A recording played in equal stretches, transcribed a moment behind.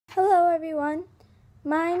everyone,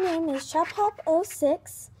 my name is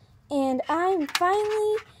ChopHop06 and I'm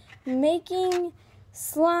finally making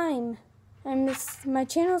slime. And my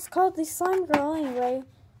channel is called The Slime Girl anyway.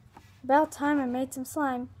 About time I made some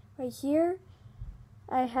slime. Right here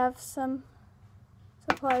I have some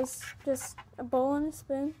supplies, just a bowl and a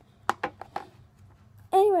spoon.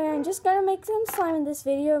 Anyway, I'm just gonna make some slime in this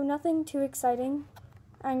video, nothing too exciting.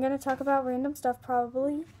 I'm gonna talk about random stuff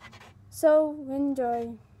probably. So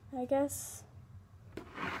enjoy, I guess.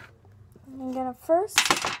 I'm gonna first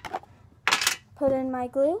put in my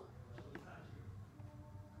glue.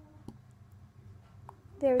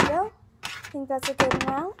 There we go. I think that's a good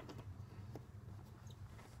amount.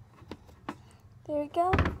 There we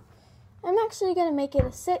go. I'm actually gonna make it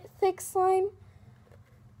a thick slime.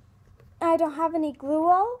 I don't have any glue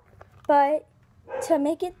all, but to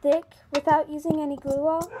make it thick without using any glue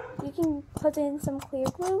all, you can put in some clear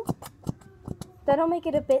glue. That'll make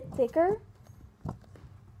it a bit thicker.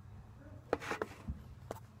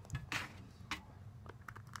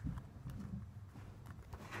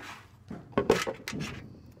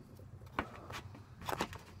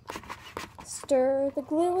 Stir the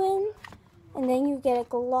glue in, and then you get a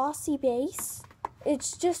glossy base.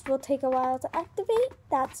 It just will take a while to activate,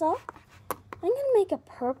 that's all. I'm going to make a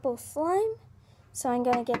purple slime, so I'm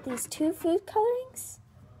going to get these 2 food colorings.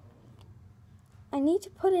 I need to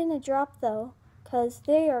put in a drop though, because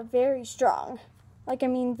they are very strong. Like, I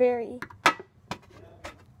mean very.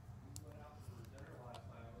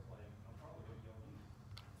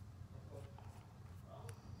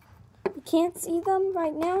 You can't see them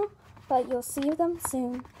right now, but you'll see them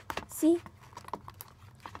soon. See?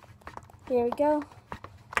 There we go.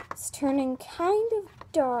 It's turning kind of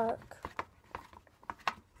dark.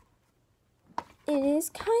 It is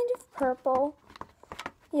kind of purple.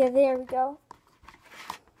 Yeah, there we go.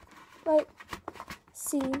 But,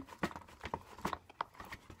 see.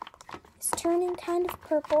 It's turning kind of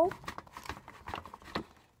purple.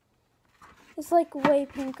 It's like way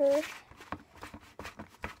pinker.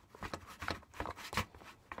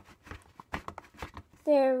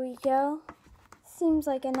 There we go. Seems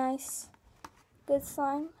like a nice, good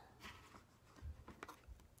slime.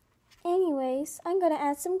 Anyways, I'm going to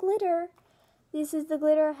add some glitter. This is the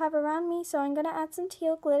glitter I have around me, so I'm going to add some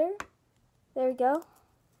teal glitter. There we go.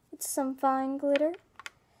 It's some fine glitter.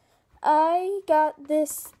 I got the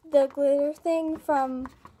glitter thing from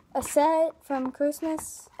a set from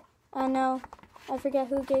Christmas. I know, I forget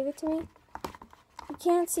who gave it to me. You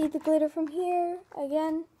can't see the glitter from here,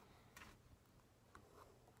 again.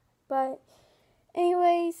 But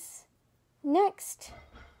anyways, next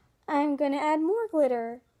I'm going to add more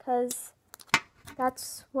glitter, because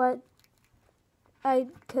that's what I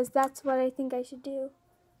think I should do.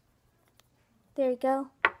 There we go.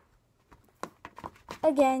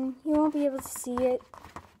 Again, you won't be able to see it.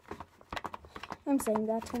 I'm saying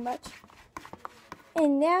that too much.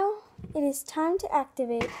 And now it is time to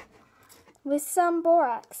activate with some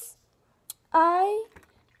borax. I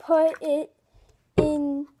put it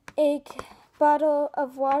in a bottle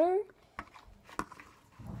of water.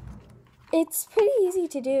 It's pretty easy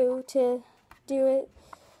to do it.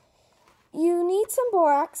 You need some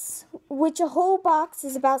borax, which a whole box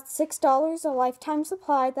is about $6, a lifetime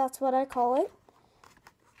supply, that's what I call it.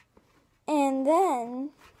 And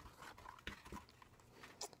then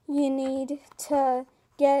you need to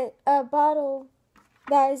get a bottle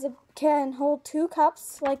that can hold 2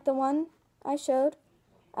 cups, like the one I showed.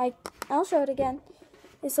 I'll show it again.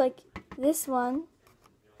 It's like this one.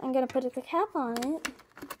 I'm going to put the cap on it.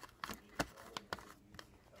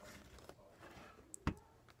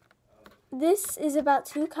 This is about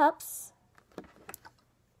 2 cups.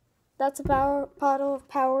 That's a bottle of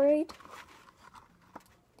Powerade.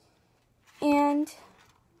 And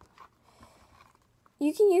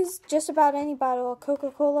you can use just about any bottle, a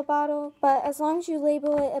Coca-Cola bottle, but as long as you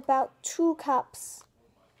label it about 2 cups,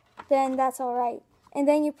 then that's alright. And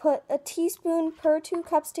then you put a teaspoon per 2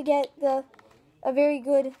 cups to get a very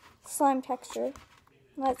good slime texture.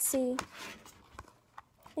 Let's see.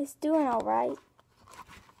 It's doing alright.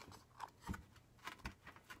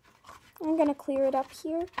 I'm going to clear it up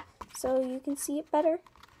here so you can see it better.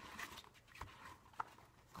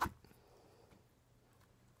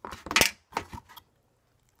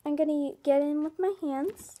 I'm going to get in with my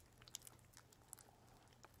hands.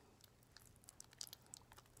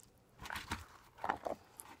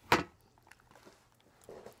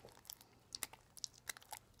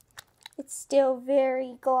 It's still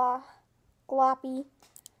very gloppy,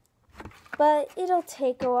 but it'll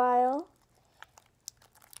take a while.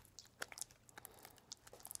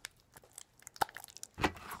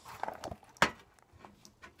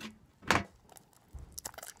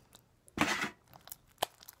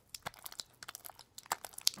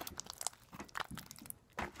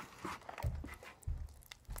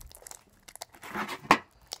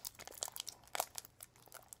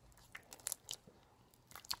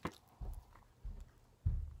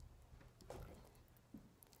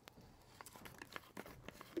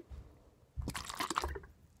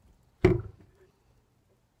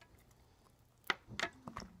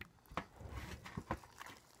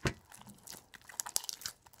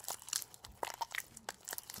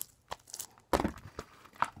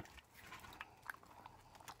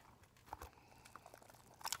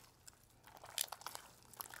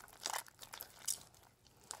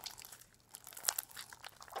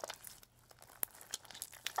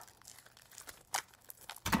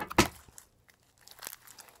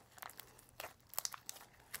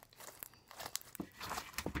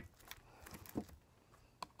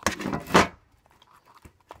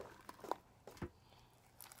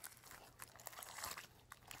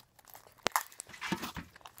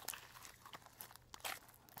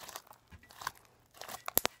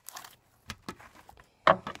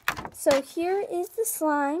 So here is the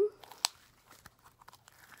slime.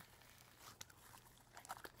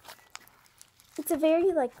 It's a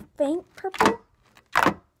very faint purple.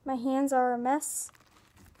 My hands are a mess.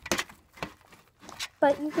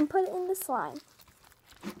 But you can put it in the slime.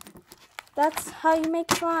 That's how you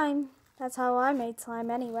make slime. That's how I made slime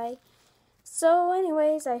anyway. So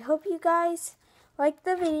anyways, I hope you guys like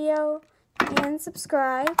the video and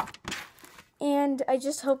subscribe. And I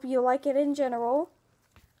just hope you like it in general.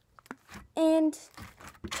 And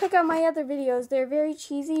check out my other videos. They're very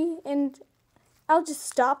cheesy and I'll just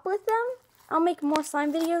stop with them. I'll make more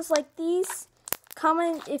slime videos like these.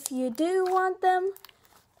 Comment if you do want them.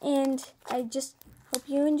 And I just hope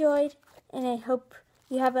you enjoyed. And I hope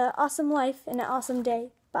you have an awesome life and an awesome day.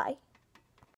 Bye.